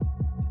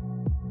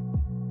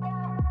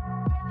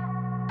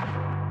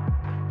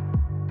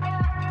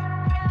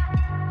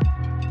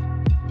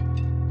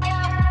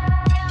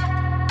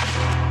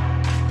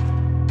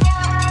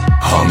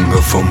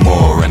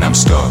I'm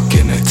stuck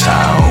in a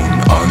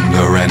town,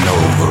 under and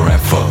over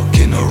and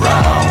fucking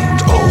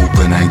around,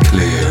 open and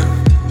clear,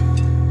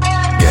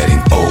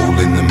 getting old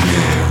in the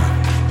mirror.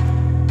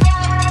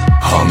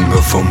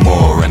 Hunger for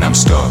more and I'm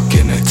stuck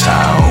in a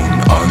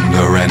town,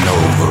 under and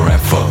over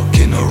and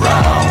fucking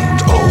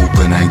around,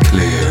 open and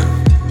clear,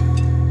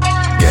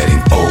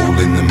 getting old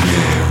in the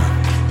mirror.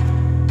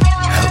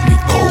 Help me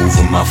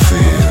over my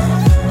fear.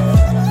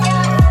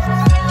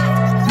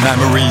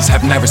 Memories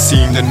have never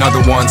seen another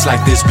ones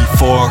like this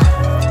before.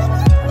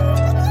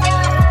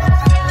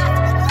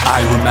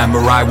 I remember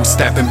I was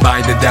stepping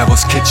by the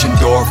devil's kitchen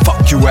door.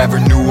 Fuck you ever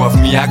knew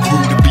of me, I grew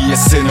to be a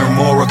sinner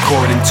more,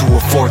 according to a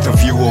fourth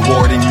of you,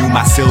 awarding you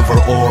my silver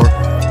ore.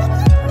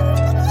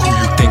 Who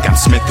you think I'm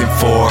smithing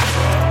for?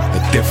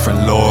 A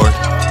different lord.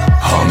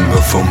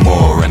 Hunger for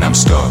more and I'm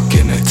stuck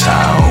in a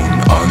town,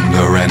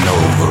 under and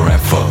over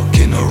and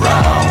fucking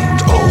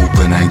around,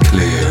 open and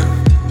clear,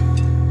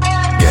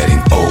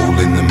 getting old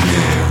in the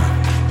mirror.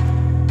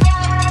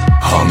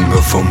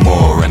 Hunger for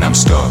more and I'm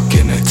stuck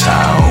in a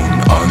town,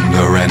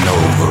 under and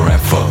over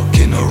and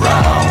fucking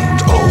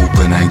around,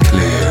 open and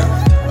clear,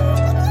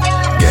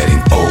 getting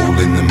old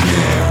in the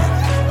mirror.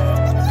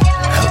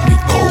 Help me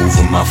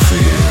over my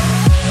fear.